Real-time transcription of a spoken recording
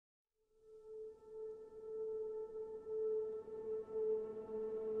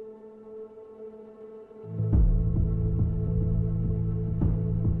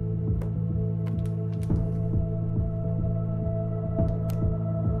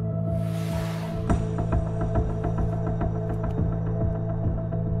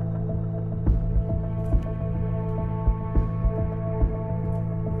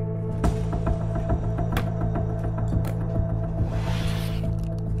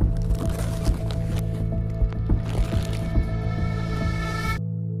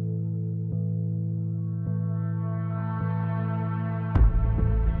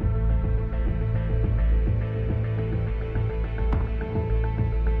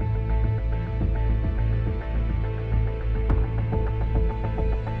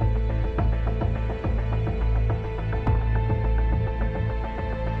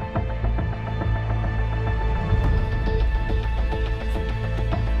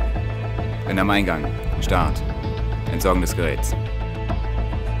Bin am Eingang. Start. Entsorgen des Geräts.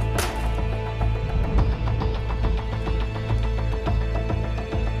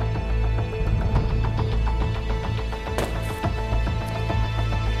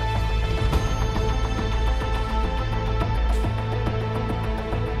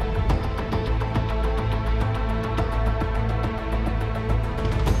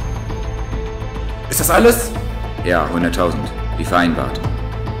 Ist das alles? Ja, 100.000. Wie vereinbart.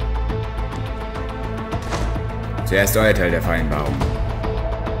 Zuerst euer Teil der Vereinbarung.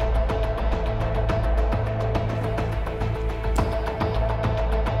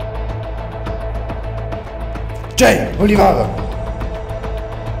 Jay, hol die Ware!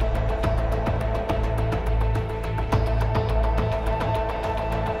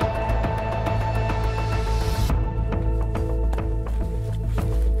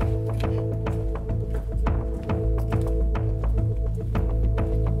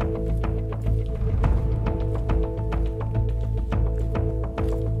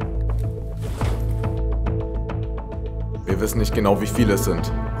 Wir wissen nicht genau, wie viele es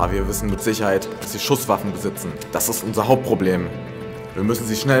sind, aber wir wissen mit Sicherheit, dass sie Schusswaffen besitzen. Das ist unser Hauptproblem. Wir müssen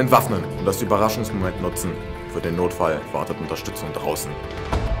sie schnell entwaffnen und das Überraschungsmoment nutzen. Für den Notfall wartet Unterstützung draußen.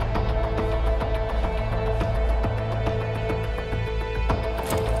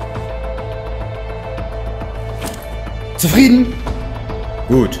 Zufrieden?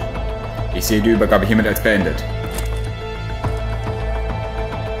 Gut. Ich sehe die Übergabe hiermit als beendet.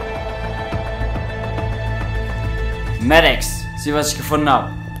 Maddox, sieh, was ich gefunden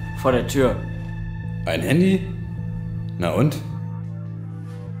habe. Vor der Tür. Ein Handy? Na und?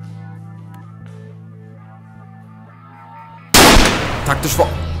 Taktisch vor...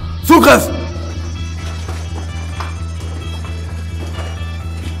 Zugriff!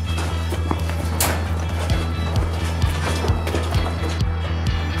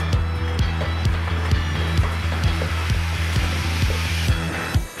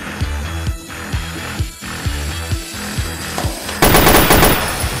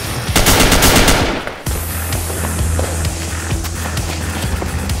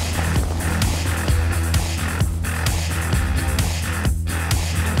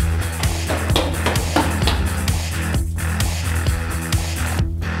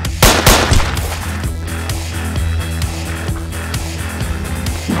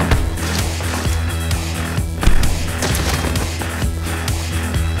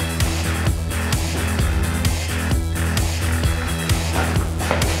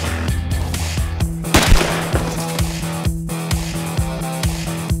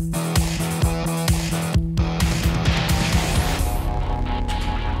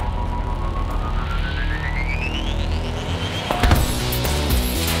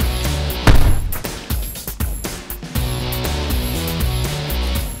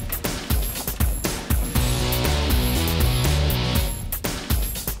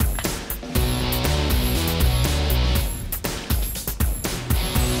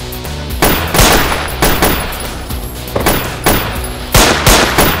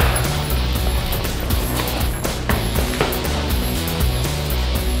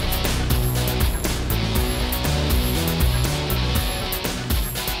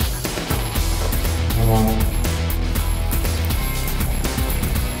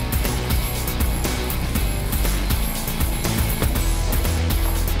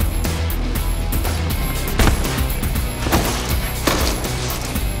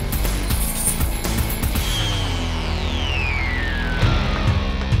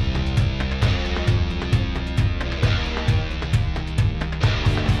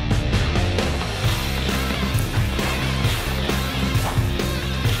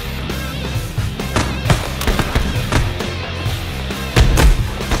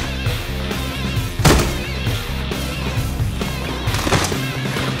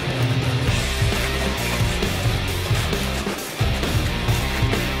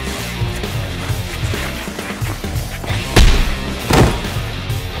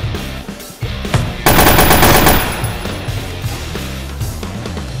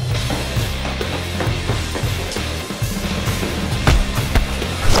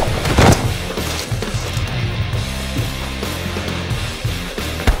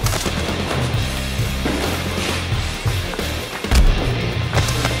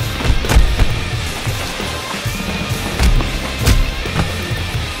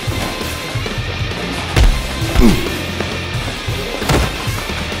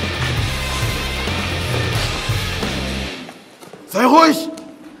 Sei ruhig!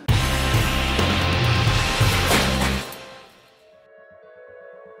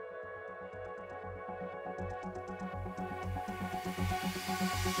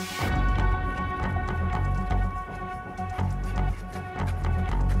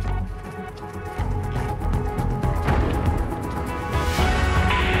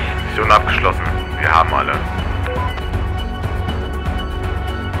 Mission abgeschlossen. Wir haben alle.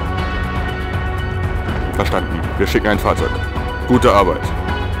 Verstanden. Wir schicken ein Fahrzeug. Gute Arbeit.